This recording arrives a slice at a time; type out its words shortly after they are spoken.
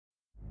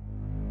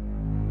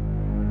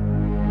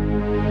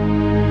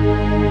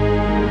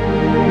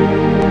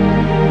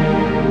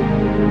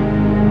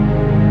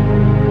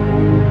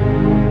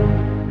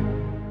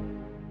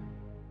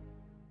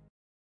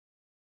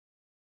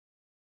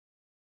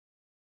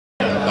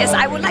Yes,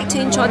 I would like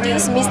to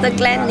introduce Mr.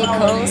 Glenn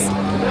Nichols,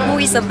 who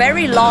is a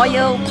very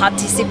loyal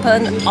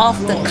participant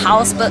of the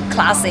Carlsberg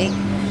Classic.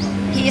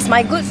 He is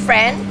my good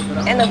friend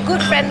and a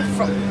good friend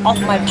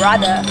of my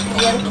brother,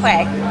 Vivien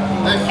Quek,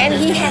 and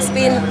he has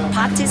been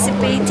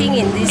participating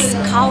in this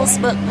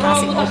Carlsberg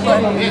Classic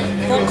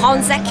Open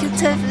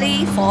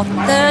consecutively for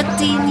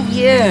 13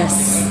 years.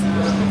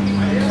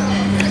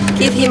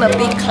 Give him a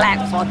big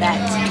clap for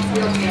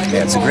that.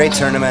 Yeah, it's a great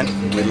tournament.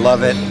 We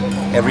love it.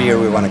 Every year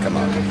we want to come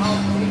out.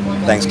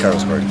 Thanks,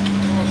 Carlsberg.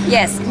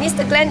 Yes,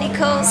 Mr. Glenn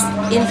Nichols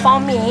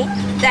informed me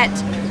that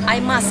I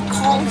must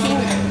call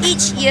him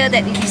each year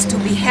that it is to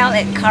be held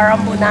at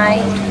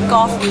Karambunai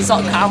Golf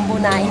Resort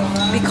Karambunai,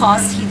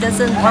 because he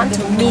doesn't want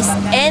to miss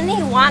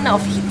any one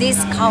of this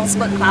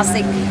Carlsberg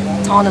Classic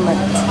tournament.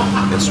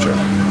 It's true.